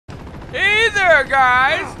there,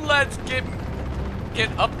 guys. Let's get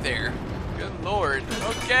up there. Good lord.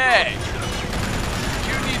 Okay.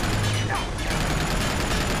 You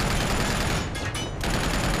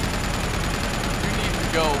need to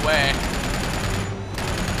go away.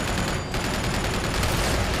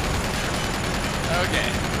 Okay.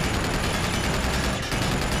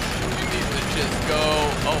 You need to just go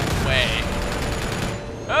away.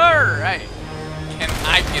 Alright. Can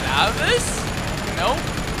I get out of this? Nope.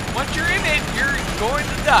 Once you're in it, you're going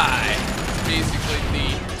to die. It's basically the...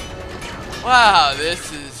 Wow,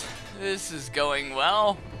 this is going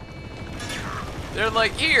well. They're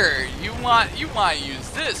like, here, you want to use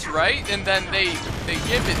this, right? And then they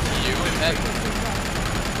give it to you, and then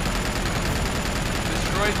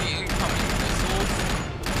destroy the incoming missiles.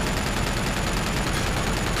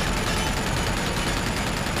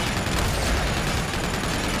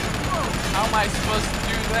 How am I supposed to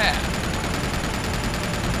do that?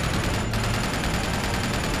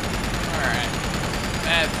 Alright.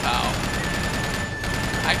 That's how.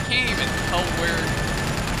 I can't even tell where...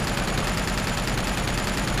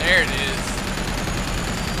 There it is.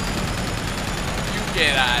 You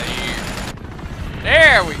get out of here.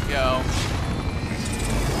 There we go.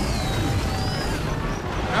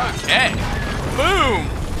 Okay. Boom!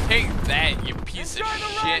 Take that, you piece of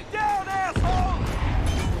shit. Down, asshole!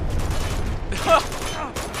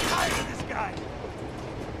 Tired of this guy.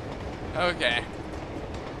 Okay.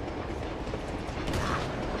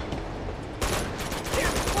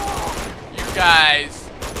 You guys.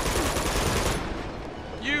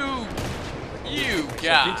 You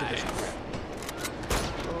guys.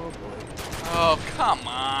 Oh, come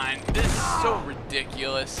on. This is so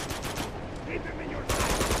ridiculous.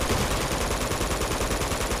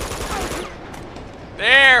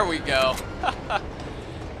 There we go.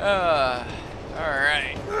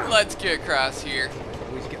 Alright. Let's get across here.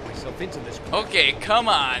 Always get myself into this. Okay, come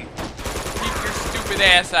on. Keep your stupid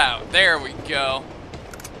ass out. There we go.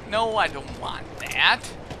 No, I don't want that.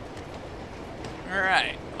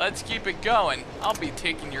 Alright, let's keep it going. I'll be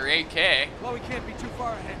taking your AK. Well, we can't be too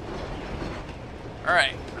far ahead.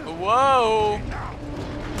 Alright. Whoa!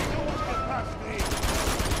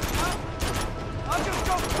 I'll just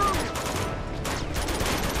go through you.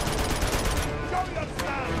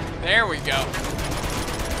 There we go.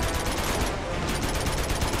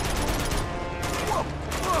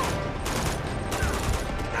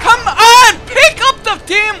 Come on! Pick up the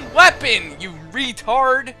damn weapon, you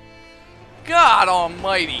retard! God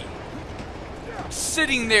almighty.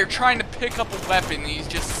 Sitting there trying to pick up a weapon, and he's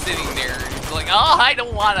just sitting there. He's like, oh, I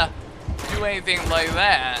don't want to do anything like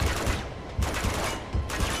that.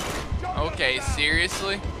 Okay,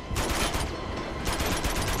 seriously?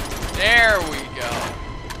 There we go.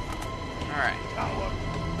 Alright.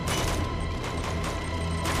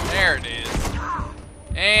 There it is.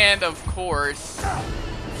 And of course...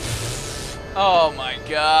 Oh my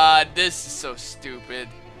god, this is so stupid.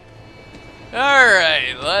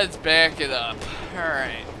 Alright, let's back it up.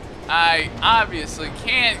 Alright. I obviously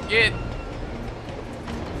can't get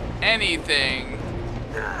anything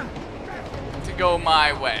to go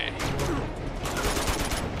my way.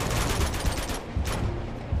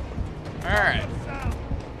 Alright.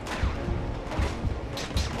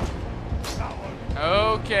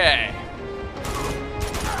 Okay.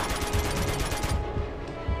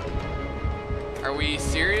 Are we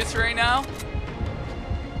serious right now?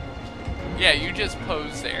 Yeah, you just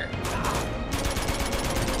pose there.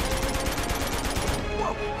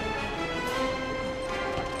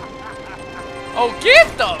 Oh,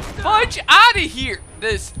 get the fudge out of here!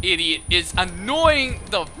 This idiot is annoying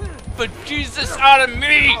the bejesus out of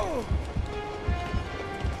me!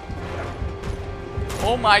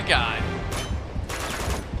 Oh my god.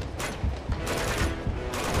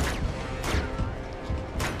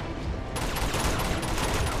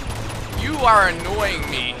 You are annoying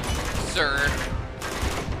me, sir.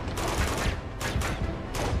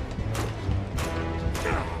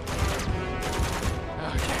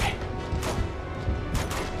 Okay.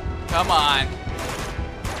 Come on.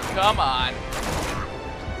 Come on.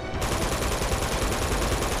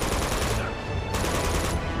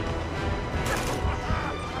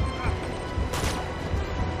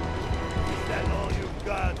 Is that all you've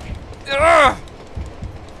got?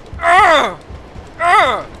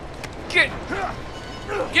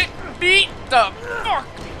 Get beat the fuck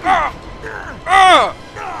up!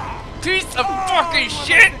 Piece of fucking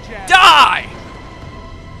shit! Die!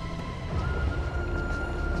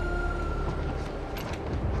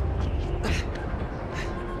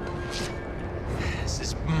 This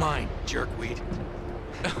is mine, jerkweed.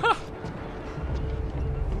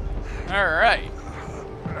 Alright.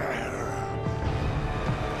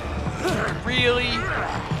 Really?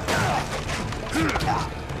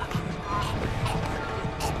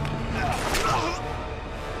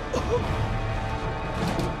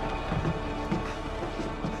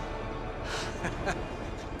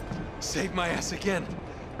 Saved my ass again.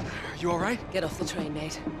 Are you alright? Get off the train,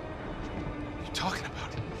 Nate. What are you talking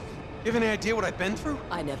about? You have any idea what I've been through?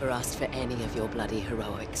 I never asked for any of your bloody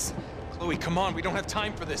heroics. Chloe, come on, we don't have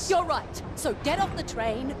time for this. You're right. So get off the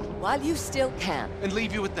train while you still can. And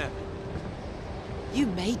leave you with them. You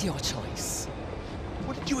made your choice.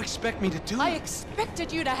 What did you expect me to do? I expected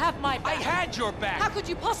you to have my I back. had your back! How could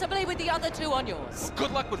you possibly with the other two on yours?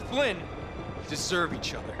 Good luck with Flynn. We deserve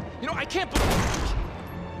each other. You know, I can't believe...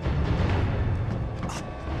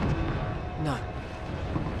 No.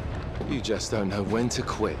 You just don't know when to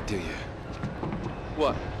quit, do you?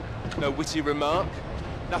 What? No witty remark?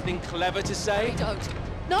 Nothing clever to say? We don't.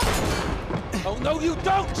 No! Oh, no, you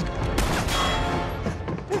don't!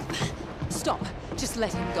 Stop. Just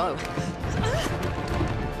let him go.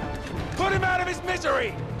 Put him out of his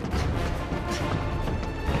misery!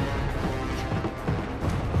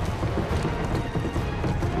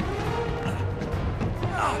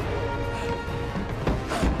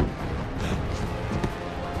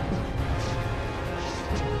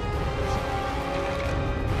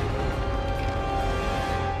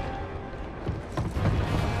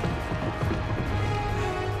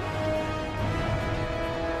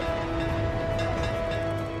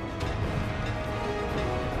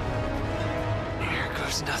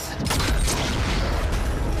 Nothing.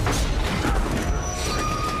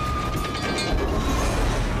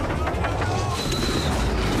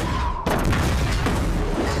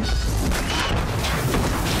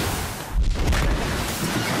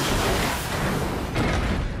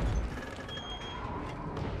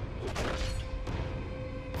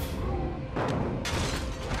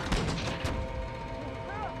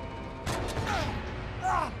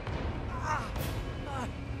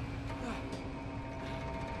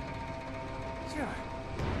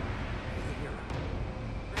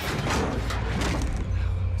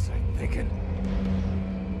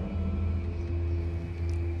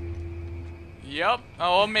 Yep.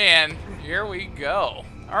 Oh man, here we go.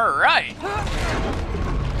 All right.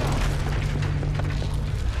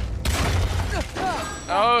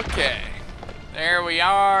 Okay. There we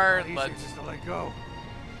are. Let's just to let go.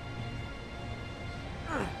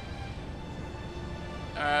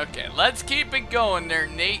 Okay, let's keep it going there,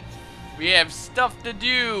 Nate. We have stuff to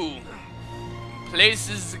do.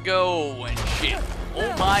 Places to go and shit.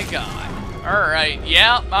 Oh my god. Alright,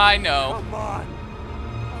 yeah, I know. Come on.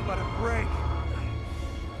 How about a break?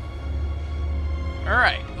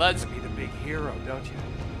 Alright, let's... Be the big hero, don't you?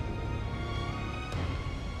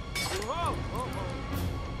 Whoa, whoa, whoa.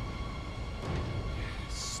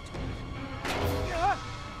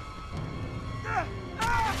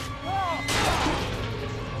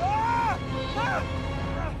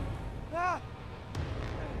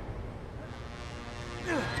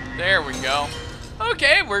 There we go.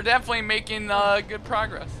 Okay, we're definitely making good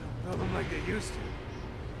progress. Love them like they used to.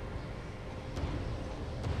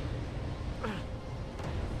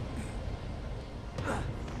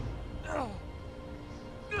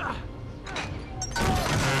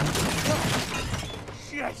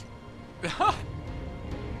 Shit!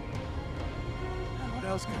 What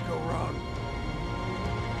else could go wrong?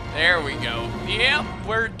 There we go. Yep,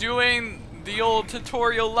 we're doing the old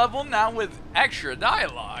tutorial level now with extra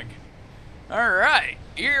dialogue. Alright,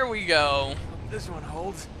 here we go. This one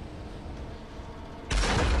holds.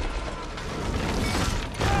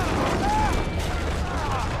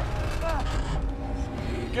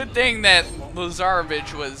 Good thing that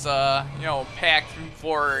Lazarevich was, you know, packed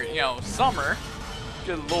for, you know, summer.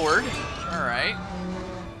 Good lord. Alright.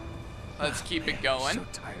 Let's keep it going. I'm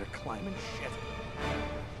so tired of climbing shit.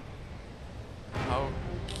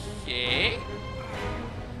 Okay.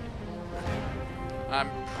 I'm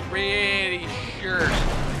pretty sure.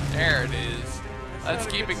 There it is. Let's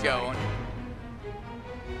keep it going.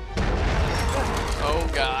 Oh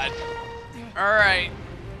god. Alright.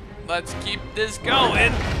 Let's keep this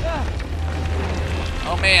going.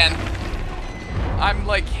 Oh man. I'm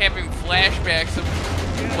like having flashbacks of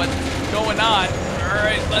what's going on.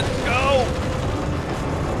 Alright, let's go.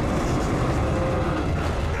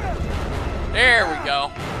 There we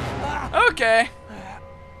go. Okay.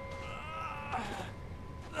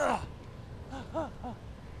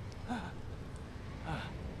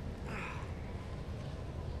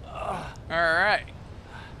 Alright.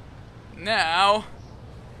 Now.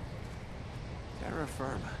 Terra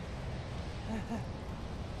firma.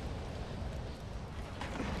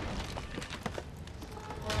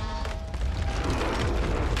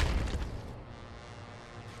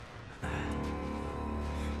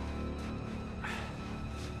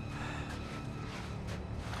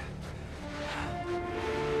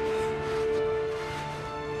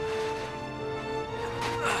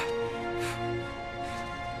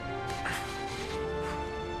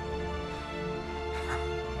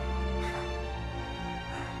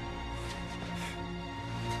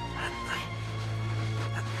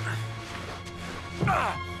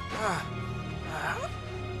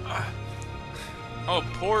 Oh,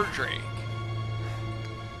 poor Drake.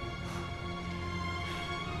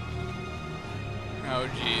 Oh,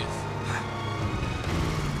 jeez.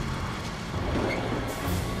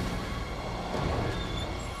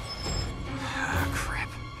 Crap.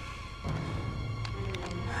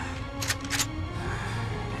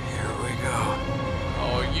 Here we go.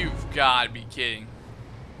 Oh, you've got to be kidding.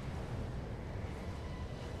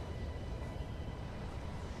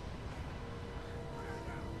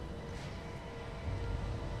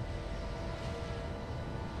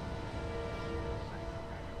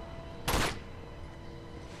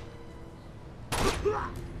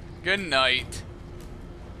 Good night.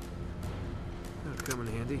 That'll come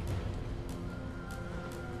in handy.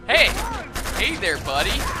 Hey! Hey there,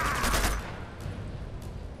 buddy.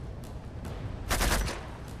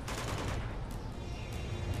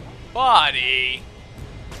 Buddy.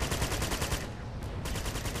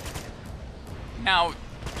 Now,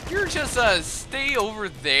 you're just stay over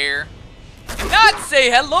there and not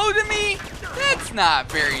say hello to me? That's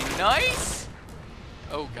not very nice.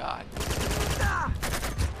 Oh, God.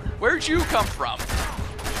 Where'd you come from?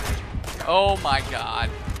 Oh, my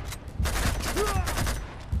God.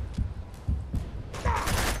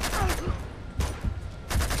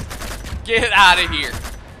 Get out of here.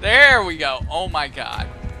 There we go. Oh, my God.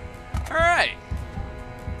 All right.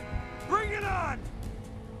 Bring it on!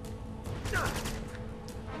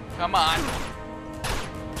 Come on.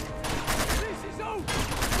 This is over!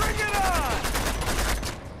 Bring it on!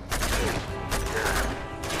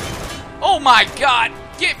 Oh my God,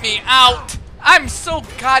 get me out. I'm so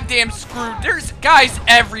goddamn screwed. There's guys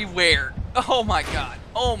everywhere. Oh my God,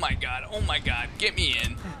 oh my God, oh my God, get me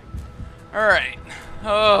in. All right.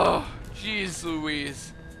 Oh, jeez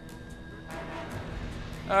Louise.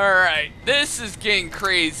 All right, this is getting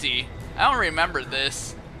crazy. I don't remember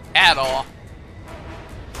this at all.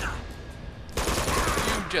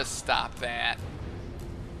 You just stop that.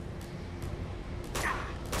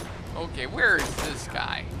 Okay, where is this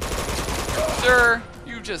guy? Sir,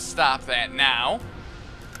 you just stop that now.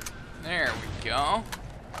 There we go.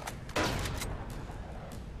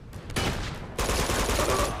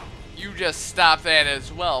 You just stop that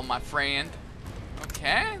as well, my friend.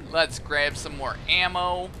 Okay, let's grab some more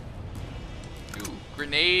ammo. Ooh,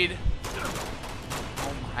 grenade.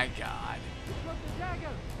 Oh my God.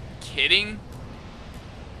 Kidding?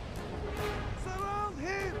 Surround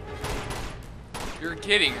him! You're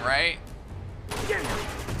kidding, right? Get him!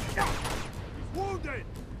 He's wounded!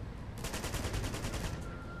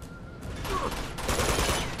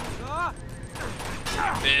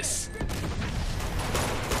 This.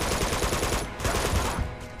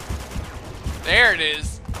 There it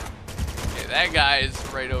is. Okay, that guy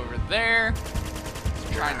is right over there.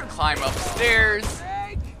 He's trying to climb upstairs.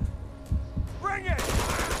 Bring it!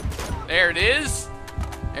 There it is.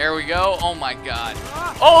 There we go. Oh my God.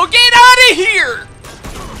 Oh, get out of here!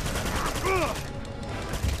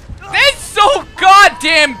 That's so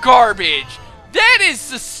goddamn garbage. That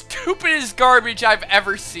is the stupidest garbage I've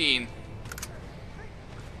ever seen.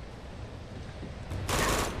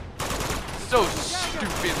 So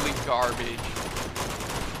stupidly garbage.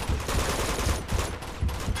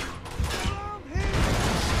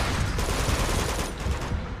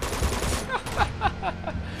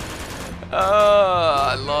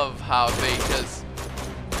 I love how they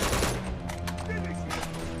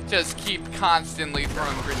just keep constantly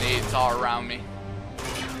throwing grenades all around me.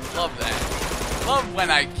 Love that. Love when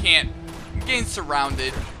I can't. I'm getting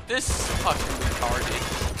surrounded. This is fucking retarded.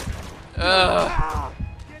 Ugh.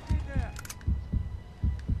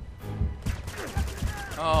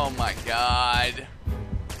 Oh my God.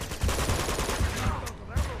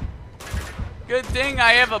 Good thing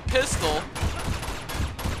I have a pistol.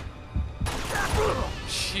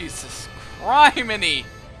 Jesus criminy.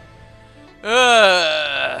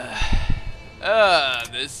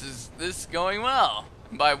 This is going well.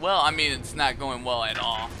 And by well, I mean it's not going well at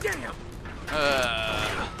all.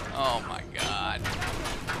 Oh my God.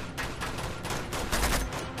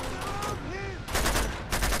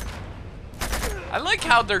 I like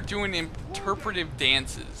how they're doing interpretive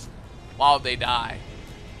dances while they die.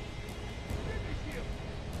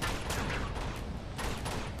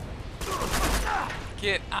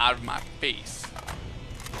 Get out of my face.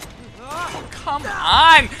 Oh, come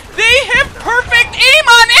on! They have